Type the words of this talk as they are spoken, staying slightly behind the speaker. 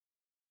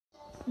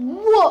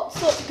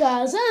What's up,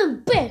 guys?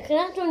 I'm back and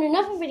I'm doing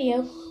another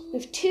video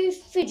with 2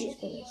 fidget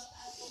spinners.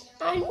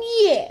 And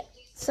yeah,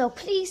 so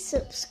please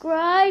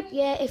subscribe.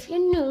 Yeah, if you're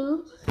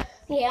new.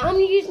 Yeah,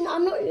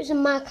 I'm not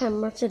using my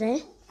camera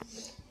today.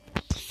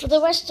 For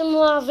the rest of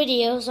my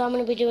videos, I'm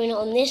going to be doing it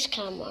on this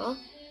camera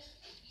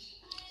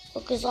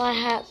because I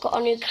have got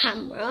a new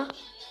camera,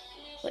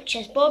 which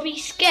is Bobby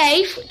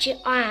Scaife, which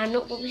I am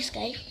not Bobby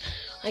Scaife.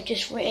 I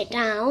just wrote it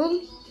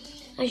down.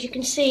 As you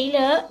can see,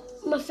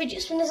 look, my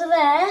fidget spinners are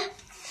there.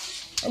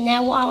 And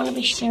now what I want to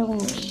be showing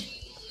you.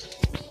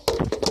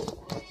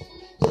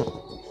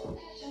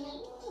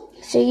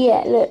 So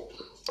yeah, look.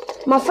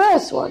 My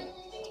first one.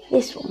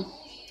 This one.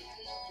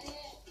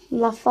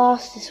 My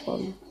fastest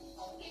one.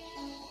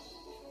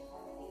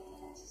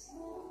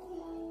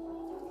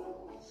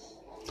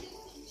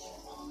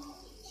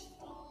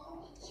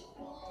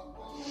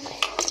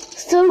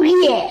 So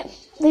yeah,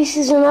 this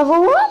is another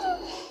one.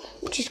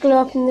 Which is glow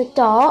up in the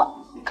dark.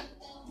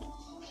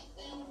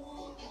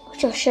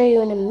 Which I'll show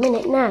you in a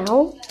minute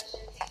now.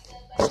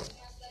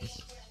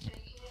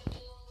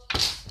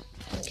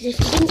 Because if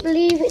you didn't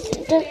believe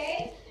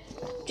it,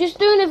 just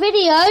doing a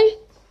video.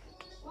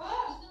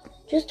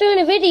 Just doing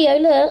a video,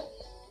 look.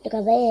 Look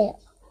at that.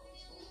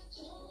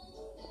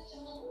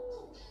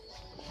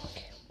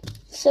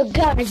 So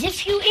guys,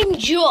 if you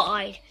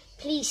enjoyed,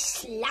 please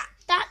slap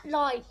that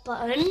like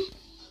button.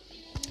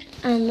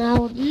 And I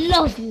would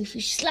love you if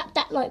you slap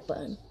that like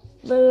button.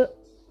 But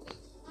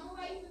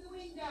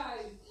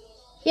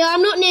yeah,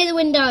 I'm not near the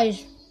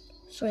windows.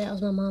 Sorry, that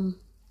was my mum.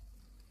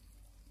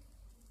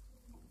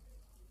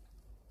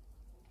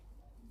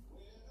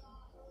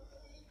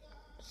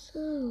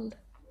 Sound.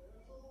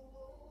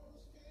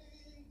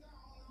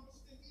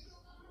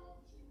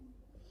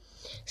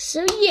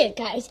 So yeah,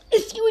 guys,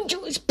 if you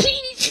enjoyed,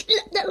 please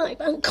slap that like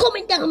button.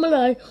 Comment down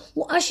below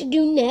what I should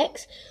do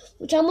next,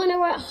 which I'm going to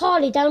write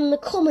Harley down in the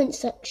comment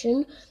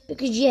section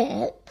because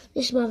yeah,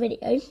 this is my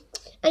video.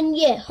 And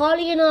yeah,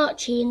 Harley and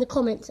Archie in the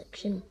comment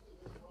section.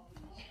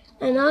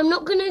 And I'm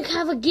not going to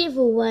have a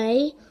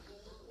giveaway,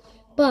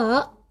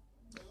 but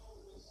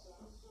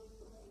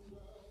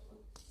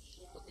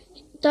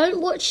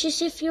don't watch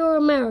this if you're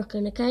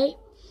American, okay?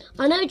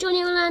 I know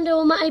Johnny Orlando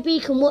or Matty B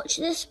can watch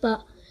this,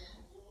 but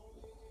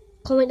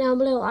comment down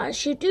below what I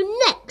should do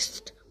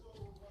next.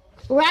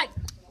 Right,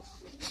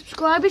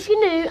 subscribe if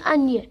you're new,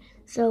 and yeah,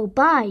 so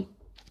bye.